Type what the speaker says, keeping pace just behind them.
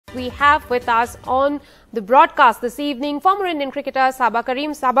We have with us on the broadcast this evening former Indian cricketer Saba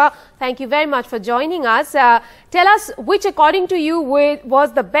Karim. Saba, thank you very much for joining us. Tell us which, according to you,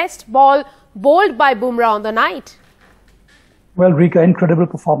 was the best ball bowled by Bumrah on the night? Well, Rika, incredible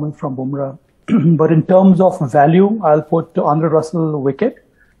performance from Bumrah. But in terms of value, I'll put Andre Russell wicket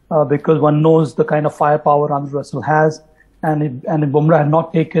because one knows the kind of firepower Andre Russell has. And if Bumrah had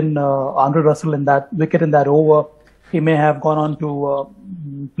not taken Andre Russell in that wicket in that over, he may have gone on to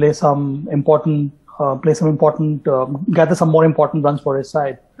gather some more important runs for his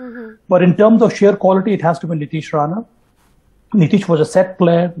side. But in terms of sheer quality, it has to be Nitish Rana. Nitish was a set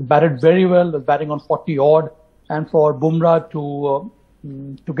player, batted very well, was batting on 40 odd, and for Bumrah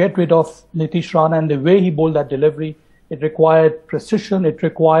to get rid of Nitish Rana and the way he bowled that delivery, it required precision, it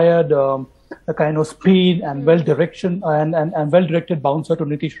required a kind of speed and well-directed bouncer to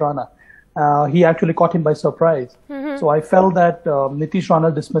Nitish Rana. He actually caught him by surprise. So I felt that Nitish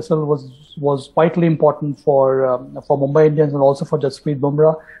Rana's dismissal was vitally important for Mumbai Indians and also for Jasprit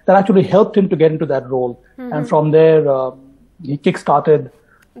Bumrah. That actually helped him to get into that role. And from there, he kick-started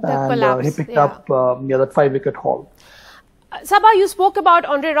and he picked up that 5-wicket haul. Saba, you spoke about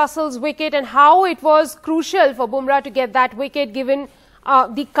Andre Russell's wicket and how it was crucial for Bumrah to get that wicket given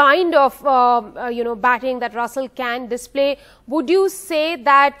the kind of batting that Russell can display. Would you say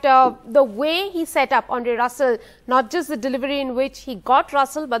that the way he set up Andre Russell, not just the delivery in which he got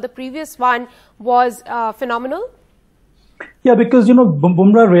Russell, but the previous one was phenomenal? Yeah, because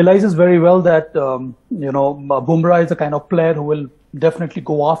Bumrah realizes very well that Bumrah is the kind of player who will definitely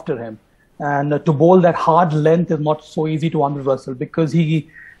go after him, and to bowl that hard length is not so easy to Andre Russell because he's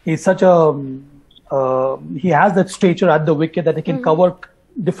such a he has that stature at the wicket that he can cover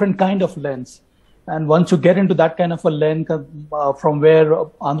different kind of lengths. And once you get into that kind of a length from where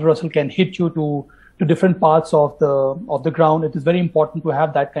Andre Russell can hit you to different parts of the ground, it is very important to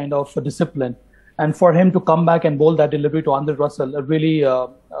have that kind of discipline. And for him to come back and bowl that delivery to Andre Russell really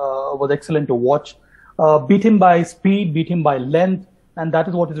was excellent to watch. Beat him by speed, beat him by length. And that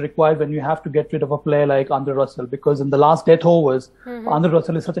is what is required when you have to get rid of a player like Andre Russell, because in the last death overs, Andre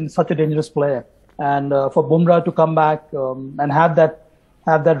Russell is such a dangerous player. And for Bumrah to come back and have that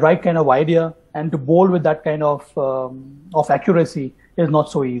right kind of idea and to bowl with that kind of accuracy is not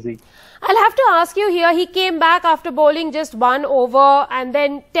so easy. I'll have to ask you here, he came back after bowling just 1 over and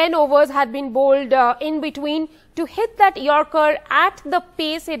then 10 overs had been bowled in between to hit that Yorker at the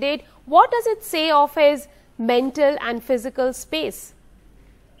pace he did. What does it say of his mental and physical space?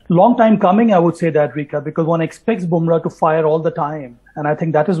 Long time coming, I would say that, Rika, because one expects Bumrah to fire all the time. And I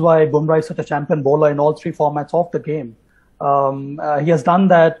think that is why Bumrah is such a champion bowler in all 3 formats of the game. He has done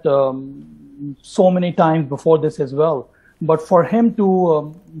that so many times before this as well. But for him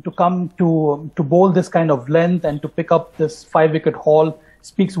to come to bowl this kind of length and to pick up this 5-wicket haul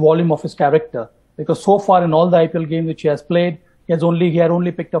speaks volume of his character. Because so far in all the IPL games which he has played, he had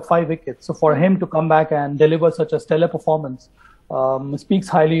only picked up 5 wickets. So for him to come back and deliver such a stellar performance speaks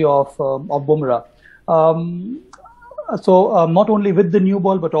highly of Bumrah. So not only with the new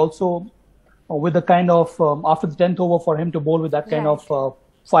ball, but also with the kind of, after the 10th over, for him to bowl with that kind of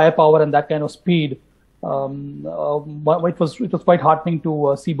firepower and that kind of speed, it was quite heartening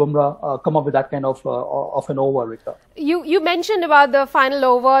to see Bumrah come up with that kind of an over, Rika. You mentioned about the final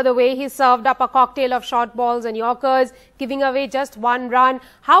over, the way he served up a cocktail of short balls and Yorkers, giving away just 1 run.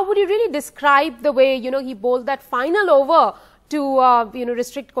 How would you really describe the way, he bowled that final over to,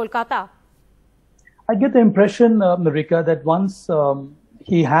 restrict Kolkata? I get the impression, Rika, that once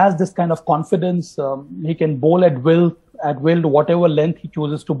he has this kind of confidence, he can bowl at will to whatever length he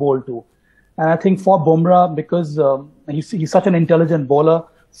chooses to bowl to. And I think for Bumrah, because he's such an intelligent bowler,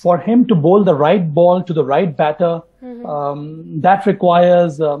 for him to bowl the right ball to the right batter, that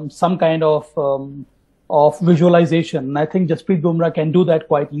requires some kind of visualization. And I think Jasprit Bumrah can do that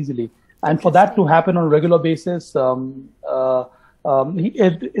quite easily. And for that to happen on a regular basis,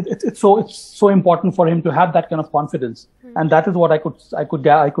 it's so important for him to have that kind of confidence. And that is what I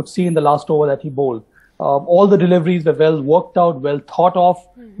could see in the last over that he bowled. All the deliveries were well worked out, well thought of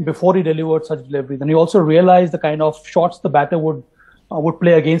before he delivered such deliveries. And he also realized the kind of shots the batter would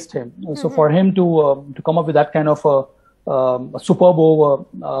play against him. So for him to come up with that kind of a superb over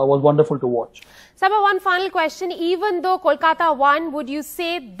was wonderful to watch. Saba, one final question. Even though Kolkata won, would you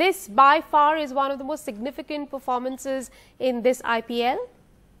say this by far is one of the most significant performances in this IPL?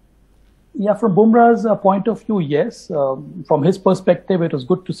 Yeah, from Bumrah's point of view, yes. From his perspective, it was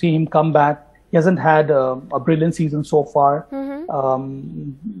good to see him come back. He hasn't had a brilliant season so far.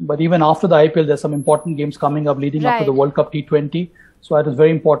 But even after the IPL, there's some important games coming up leading up to the World Cup T20. So it is very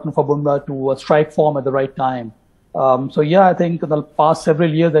important for Bumrah to strike form at the right time. So yeah, I think in the past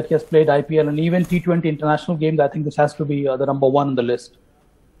several years that he has played IPL and even T20 international games, I think this has to be the number one on the list.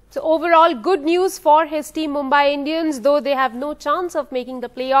 So overall, good news for his team Mumbai Indians, though they have no chance of making the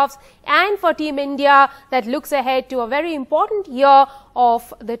playoffs, and for Team India that looks ahead to a very important year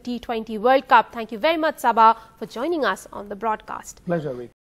of the T20 World Cup. Thank you very much, Saba, for joining us on the broadcast. Pleasure, Rick.